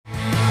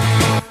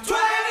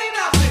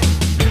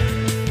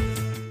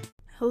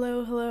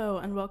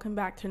welcome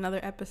back to another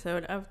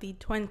episode of the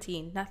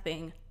 20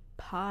 Nothing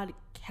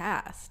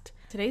podcast.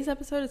 Today's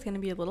episode is going to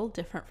be a little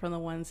different from the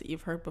ones that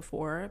you've heard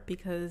before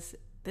because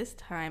this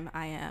time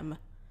I am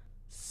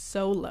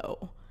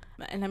solo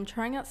and I'm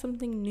trying out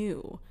something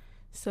new.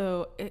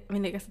 So, I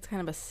guess it's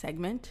kind of a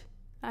segment,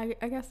 I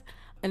guess,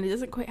 and it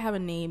doesn't quite have a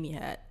name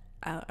yet.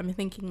 I'm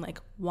thinking like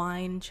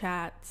wine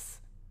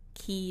chats,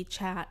 key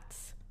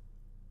chats,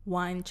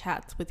 wine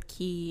chats with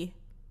key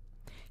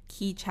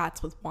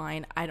chats with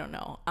wine. I don't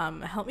know.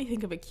 Help me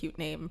think of a cute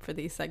name for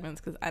these segments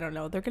because I don't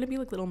know. They're going to be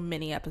like little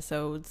mini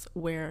episodes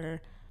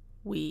where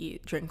we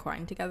drink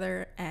wine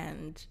together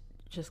and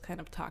just kind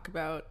of talk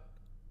about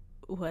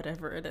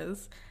whatever it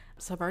is.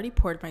 So I've already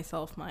poured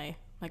myself my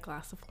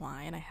glass of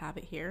wine. I have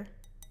it here.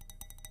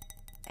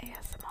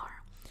 ASMR.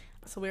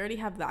 So we already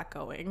have that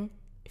going.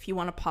 If you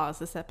want to pause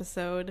this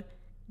episode,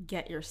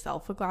 get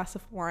yourself a glass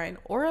of wine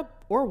or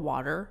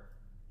water,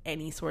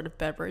 any sort of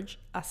beverage,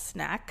 a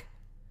snack.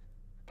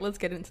 Let's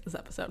get into this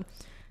episode.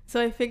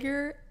 So I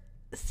figure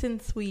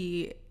since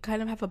we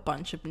kind of have a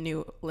bunch of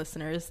new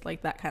listeners,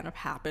 like that kind of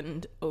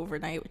happened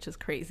overnight, which is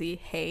crazy.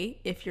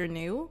 Hey, if you're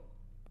new,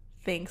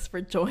 thanks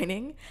for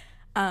joining.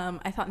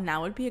 I thought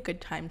now would be a good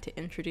time to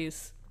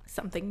introduce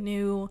something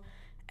new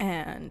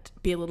and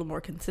be a little more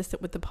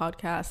consistent with the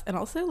podcast and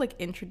also like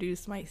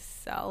introduce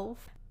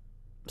myself.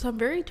 So I'm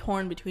very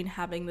torn between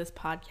having this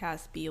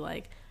podcast be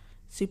like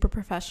super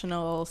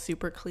professional,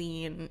 super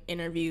clean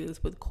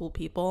interviews with cool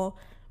people,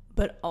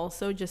 but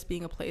also just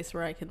being a place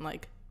where I can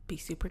like be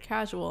super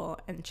casual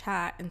and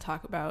chat and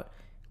talk about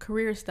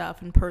career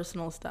stuff and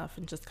personal stuff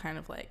and just kind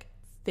of like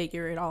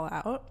figure it all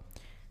out.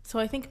 So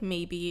I think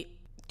maybe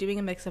doing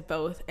a mix of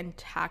both and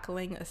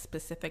tackling a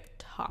specific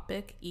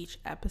topic each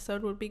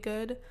episode would be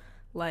good.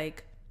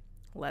 Like,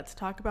 let's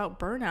talk about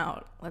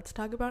burnout. Let's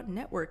talk about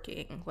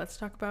networking. Let's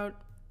talk about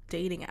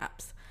dating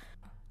apps.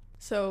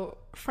 So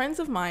friends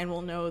of mine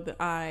will know that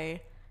I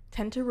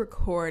tend to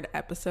record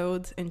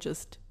episodes and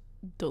just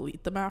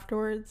delete them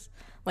afterwards,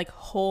 like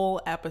whole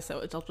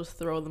episodes. I'll just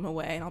throw them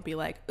away and I'll be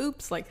like,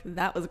 oops, like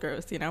that was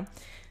gross, you know?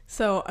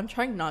 So I'm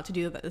trying not to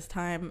do that this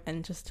time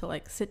and just to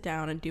like sit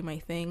down and do my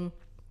thing.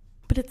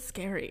 But it's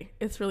scary.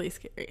 It's really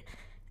scary.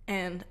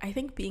 And I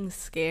think being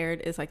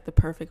scared is like the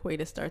perfect way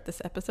to start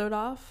this episode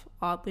off,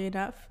 oddly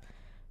enough,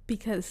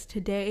 because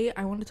today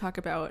I want to talk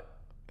about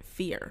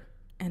fear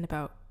and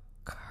about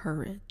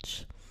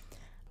courage.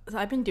 So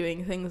I've been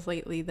doing things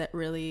lately that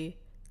really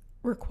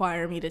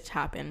require me to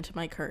tap into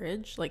my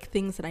courage, like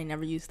things that I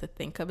never used to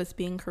think of as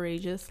being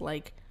courageous,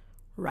 like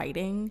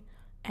writing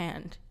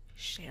and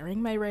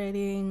sharing my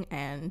writing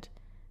and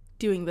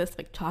doing this,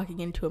 like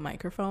talking into a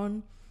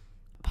microphone.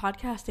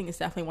 Podcasting is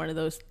definitely one of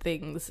those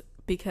things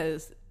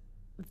because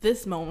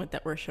this moment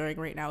that we're sharing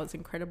right now is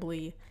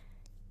incredibly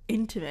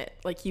intimate.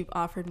 Like you've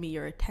offered me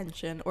your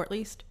attention, or at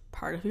least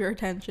part of your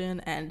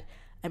attention, and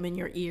I'm in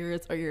your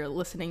ears or you're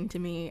listening to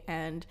me,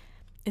 and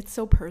it's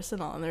so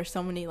personal and there's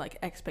so many like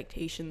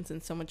expectations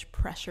and so much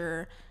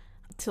pressure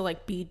to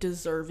like be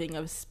deserving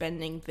of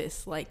spending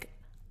this like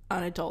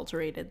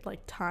unadulterated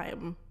like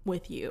time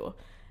with you,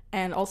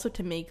 and also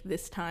to make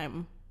this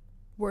time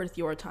worth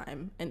your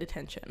time and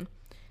attention.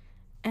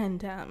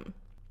 And I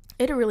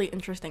had a really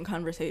interesting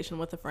conversation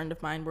with a friend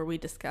of mine where we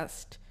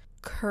discussed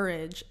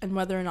courage and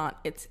whether or not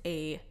it's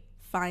a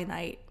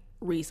finite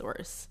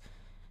resource.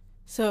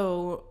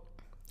 So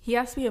he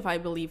asked me if I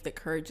believe that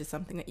courage is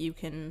something that you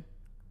can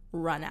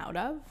run out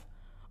of,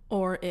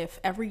 or if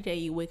every day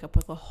you wake up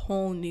with a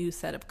whole new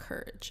set of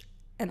courage.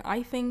 And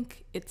I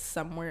think it's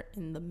somewhere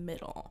in the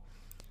middle.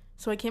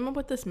 So I came up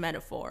with this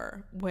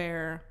metaphor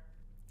where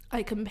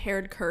I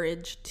compared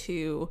courage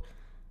to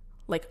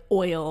like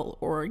oil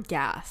or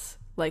gas.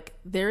 Like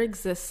there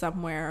exists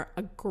somewhere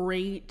a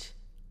great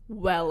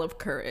well of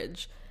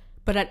courage,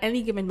 but at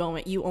any given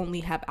moment you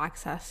only have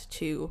access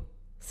to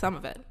some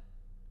of it,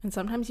 and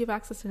sometimes you have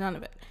access to none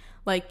of it.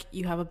 Like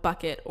you have a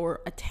bucket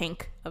or a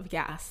tank of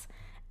gas,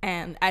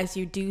 and as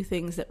you do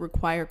things that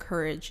require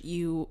courage,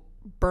 you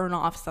burn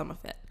off some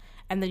of it,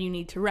 and then you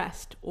need to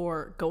rest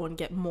or go and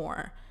get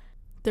more.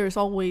 There's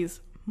always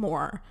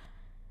more,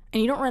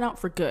 and you don't run out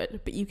for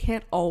good, but you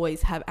can't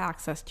always have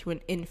access to an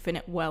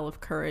infinite well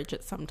of courage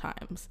at some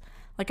times.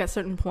 Like at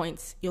certain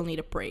points, you'll need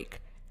a break.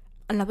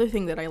 Another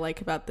thing that I like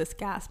about this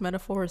gas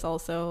metaphor is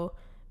also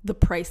the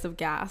price of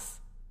gas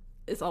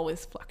is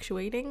always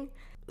fluctuating.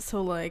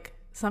 So like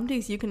some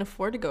days you can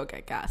afford to go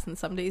get gas, and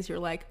some days you're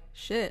like,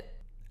 shit,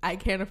 I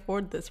can't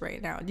afford this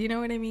right now. Do you know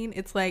what I mean?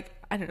 It's like,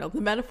 I don't know,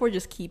 the metaphor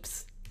just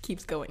keeps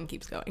going.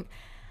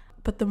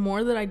 But the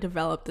more that I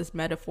developed this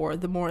metaphor,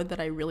 the more that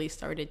I really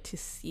started to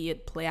see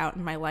it play out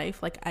in my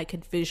life. Like I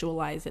could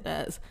visualize it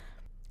as,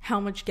 how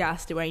much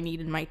gas do I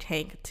need in my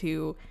tank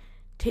to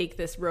take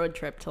this road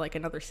trip to like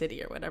another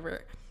city or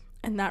whatever?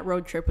 And that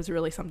road trip was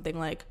really something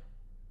like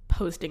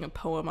posting a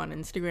poem on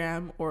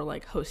Instagram, or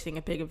like hosting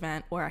a big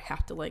event where I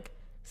have to like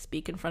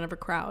speak in front of a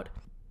crowd.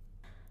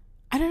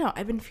 I don't know.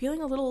 I've been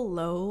feeling a little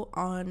low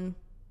on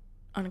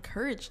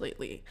courage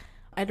lately.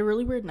 I had a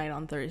really weird night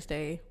on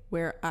Thursday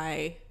where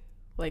I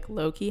like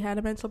low-key had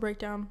a mental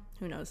breakdown.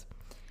 Who knows?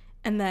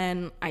 And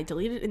then I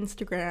deleted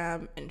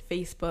Instagram and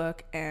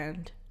Facebook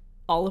and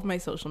all of my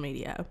social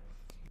media.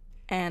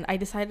 And I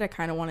decided I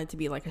kind of wanted to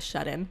be like a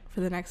shut-in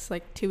for the next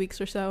like 2 weeks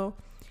or so.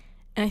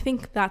 And I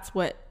think that's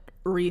what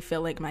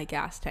refilling my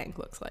gas tank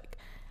looks like.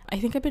 I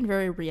think I've been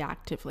very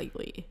reactive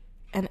lately,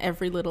 and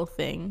every little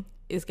thing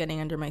is getting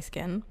under my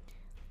skin.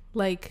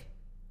 Like,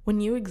 when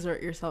you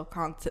exert yourself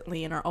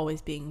constantly and are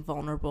always being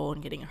vulnerable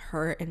and getting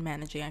hurt and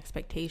managing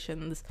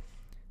expectations,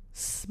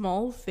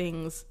 small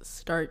things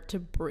start to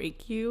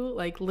break you.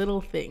 Like little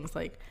things,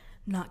 like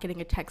not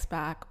getting a text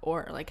back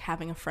or like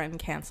having a friend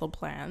cancel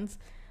plans.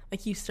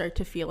 Like you start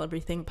to feel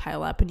everything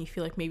pile up, and you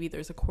feel like maybe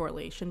there's a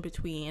correlation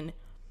between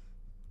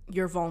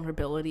your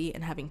vulnerability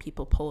and having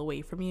people pull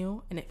away from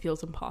you, and it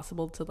feels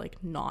impossible to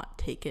like not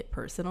take it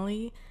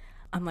personally.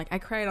 I'm like, I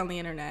cried on the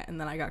internet and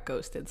then I got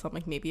ghosted, so I'm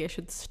like, maybe I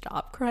should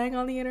stop crying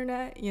on the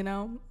internet, you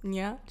know?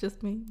 Yeah,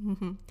 just me.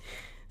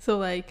 So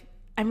like,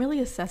 I'm really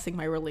assessing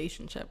my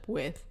relationship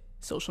with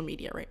social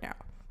media right now.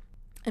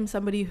 I'm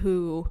somebody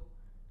who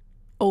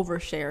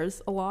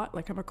overshares a lot.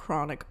 Like, I'm a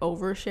chronic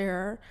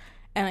oversharer,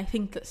 and I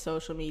think that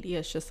social media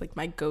is just like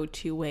my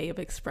go-to way of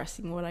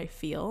expressing what I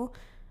feel,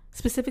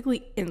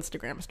 specifically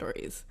Instagram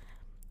stories.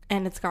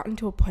 And it's gotten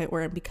to a point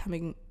where I'm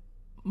becoming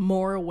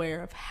more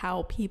aware of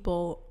how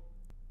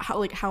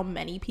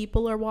many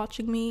people are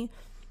watching me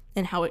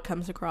and how it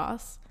comes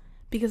across,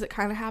 because it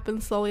kind of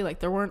happens slowly. Like,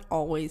 there weren't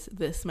always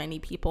this many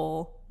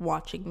people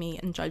watching me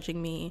and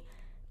judging me,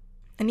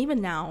 and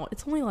even now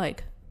it's only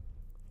like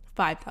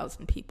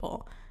 5,000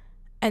 people,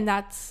 and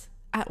that's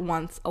at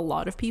once a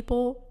lot of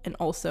people and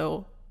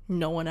also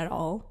no one at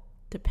all,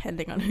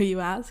 depending on who you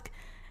ask.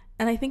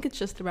 And I think it's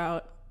just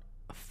about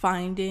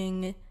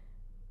finding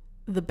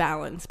the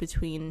balance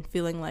between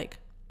feeling like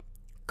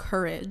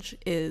courage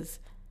is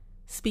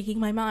speaking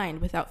my mind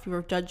without fear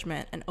of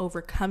judgment and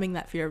overcoming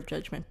that fear of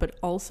judgment, but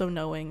also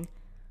knowing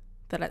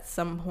that at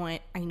some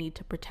point I need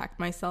to protect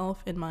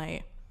myself in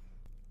my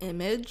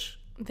image.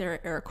 There are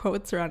air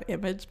quotes around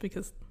image,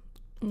 because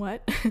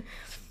what?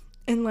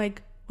 And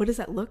like, what does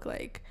that look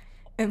like?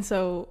 And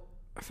so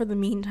for the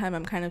meantime,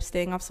 I'm kind of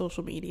staying off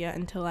social media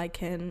until I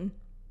can,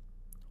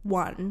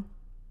 one,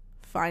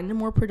 find a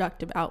more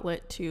productive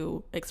outlet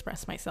to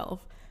express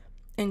myself,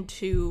 and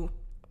two,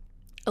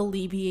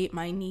 alleviate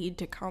my need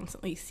to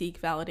constantly seek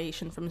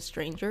validation from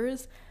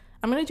strangers.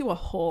 I'm going to do a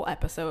whole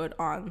episode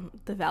on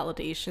the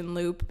validation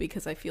loop,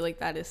 because I feel like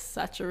that is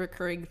such a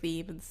recurring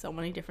theme in so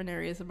many different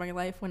areas of my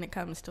life when it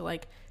comes to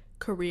like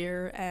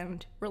career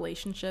and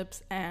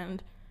relationships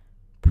and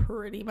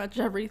pretty much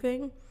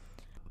everything.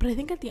 But I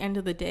think at the end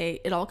of the day,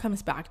 it all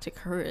comes back to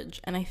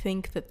courage. And I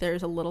think that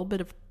there's a little bit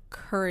of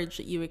courage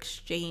that you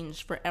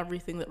exchange for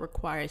everything that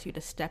requires you to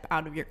step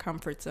out of your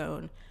comfort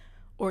zone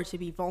or to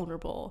be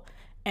vulnerable.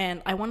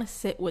 And I want to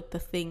sit with the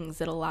things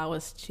that allow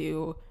us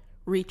to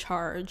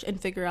recharge and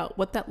figure out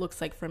what that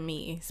looks like for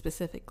me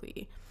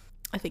specifically.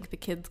 I think the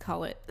kids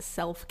call it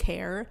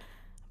self-care,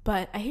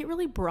 but I hate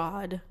really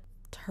broad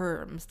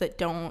terms that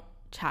don't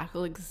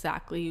tackle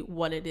exactly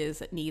what it is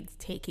that needs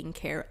taking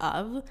care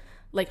of.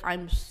 Like,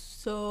 I'm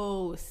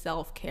so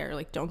self-care,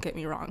 like, don't get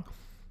me wrong,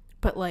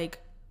 but like,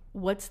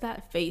 what's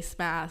that face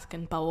mask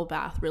and bubble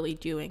bath really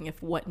doing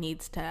if what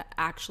needs to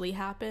actually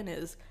happen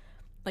is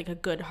like a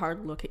good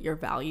hard look at your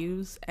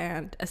values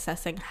and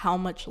assessing how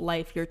much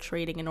life you're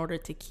trading in order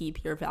to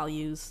keep your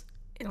values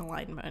in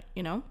alignment,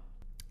 you know?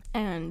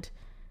 And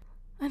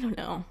I don't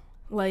know,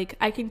 like,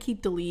 I can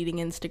keep deleting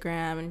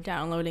Instagram and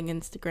downloading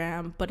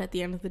Instagram, but at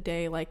the end of the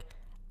day, like,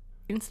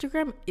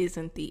 Instagram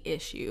isn't the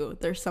issue.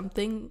 There's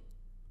something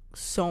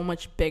so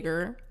much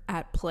bigger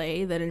at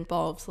play that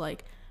involves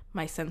like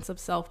my sense of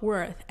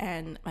self-worth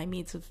and my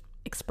means of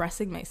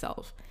expressing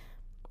myself,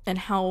 and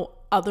how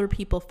other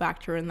people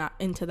factor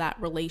into that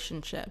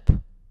relationship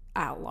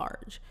at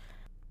large.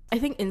 I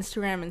think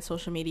Instagram and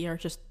social media are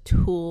just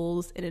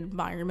tools and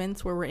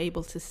environments where we're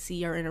able to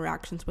see our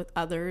interactions with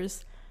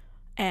others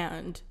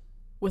and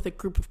with a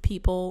group of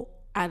people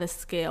at a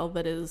scale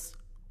that is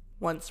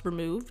once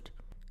removed.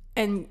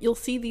 And you'll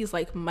see these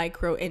like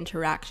micro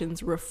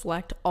interactions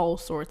reflect all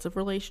sorts of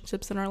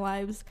relationships in our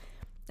lives.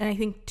 And I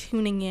think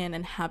tuning in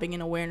and having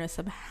an awareness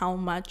of how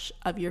much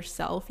of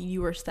yourself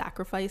you are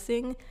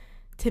sacrificing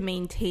to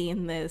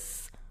maintain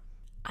this,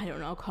 I don't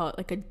know, call it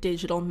like a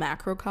digital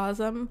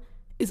macrocosm,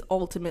 is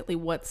ultimately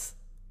what's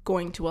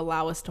going to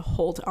allow us to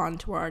hold on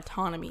to our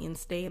autonomy and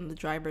stay in the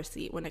driver's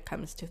seat when it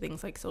comes to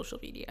things like social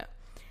media.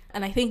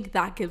 And I think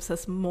that gives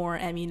us more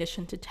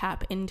ammunition to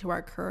tap into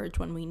our courage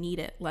when we need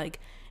it. Like,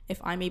 if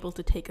I'm able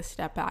to take a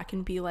step back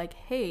and be like,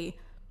 hey,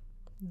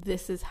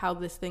 this is how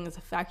this thing is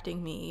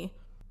affecting me,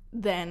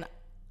 then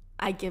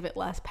I give it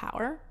less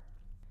power.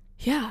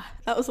 Yeah,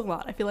 that was a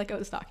lot. I feel like I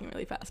was talking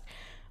really fast.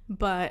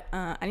 But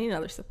I need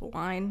another sip of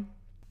wine.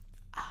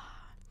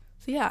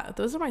 So yeah,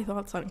 those are my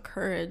thoughts on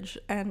courage,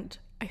 and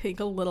I think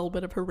a little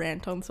bit of a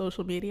rant on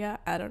social media.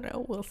 I don't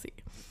know, we'll see.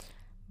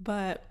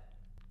 But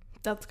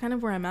that's kind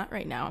of where I'm at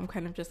right now. I'm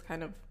kind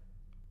of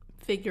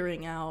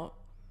figuring out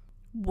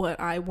what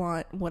I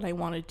want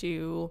to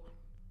do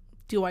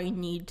do I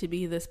need to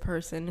be this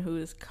person who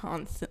is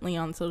constantly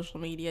on social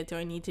media? Do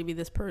I need to be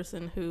this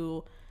person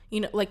who,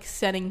 you know, like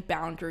setting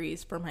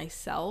boundaries for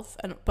myself,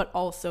 and but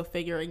also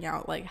figuring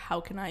out like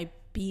how can I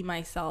be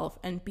myself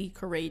and be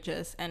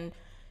courageous and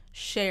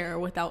share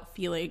without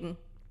feeling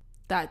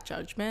that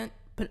judgment,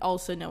 but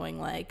also knowing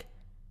like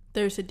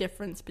there's a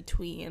difference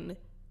between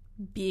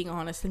being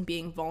honest and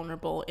being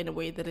vulnerable in a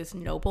way that is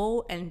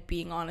noble and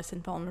being honest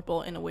and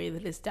vulnerable in a way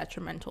that is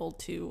detrimental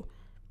to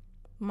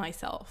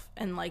myself,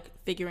 and like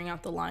figuring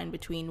out the line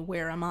between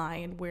where am I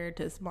and where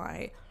does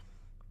my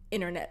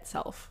internet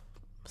self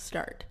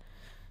start.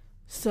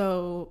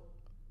 So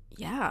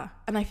yeah,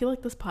 and I feel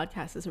like this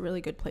podcast is a really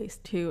good place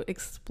to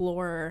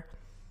explore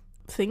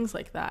things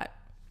like that,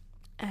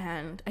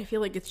 and I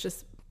feel like it's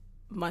just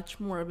much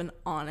more of an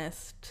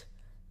honest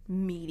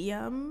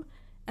medium,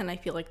 and I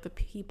feel like the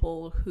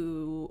people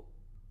who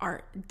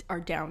are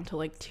down to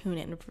like tune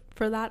in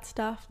for that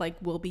stuff like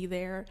will be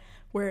there,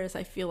 whereas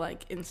I feel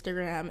like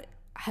Instagram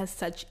has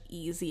such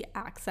easy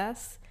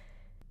access,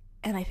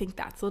 and I think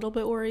that's a little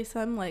bit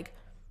worrisome. Like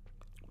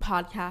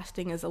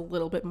podcasting is a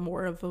little bit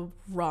more of a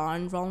raw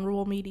and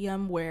vulnerable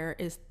medium,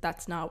 whereas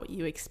that's not what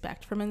you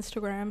expect from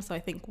Instagram. So I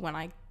think when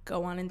I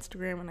go on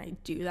Instagram and I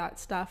do that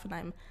stuff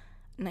and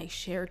I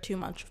share too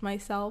much of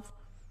myself,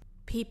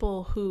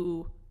 people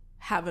who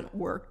haven't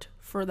worked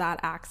for that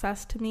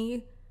access to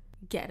me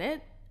get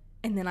it,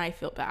 and then I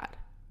feel bad.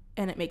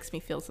 And it makes me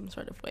feel some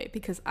sort of way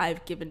because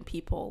I've given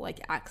people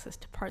like access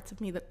to parts of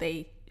me that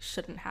they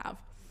shouldn't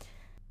have.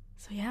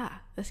 So yeah,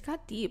 this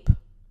got deep. I'm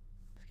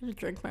gonna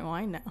drink my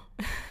wine now.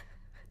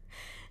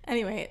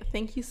 Anyway,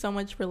 thank you so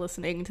much for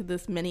listening to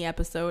this mini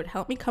episode.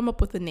 Help me come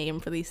up with a name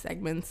for these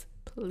segments,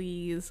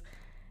 please.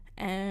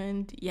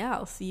 And yeah,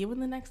 I'll see you in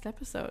the next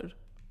episode.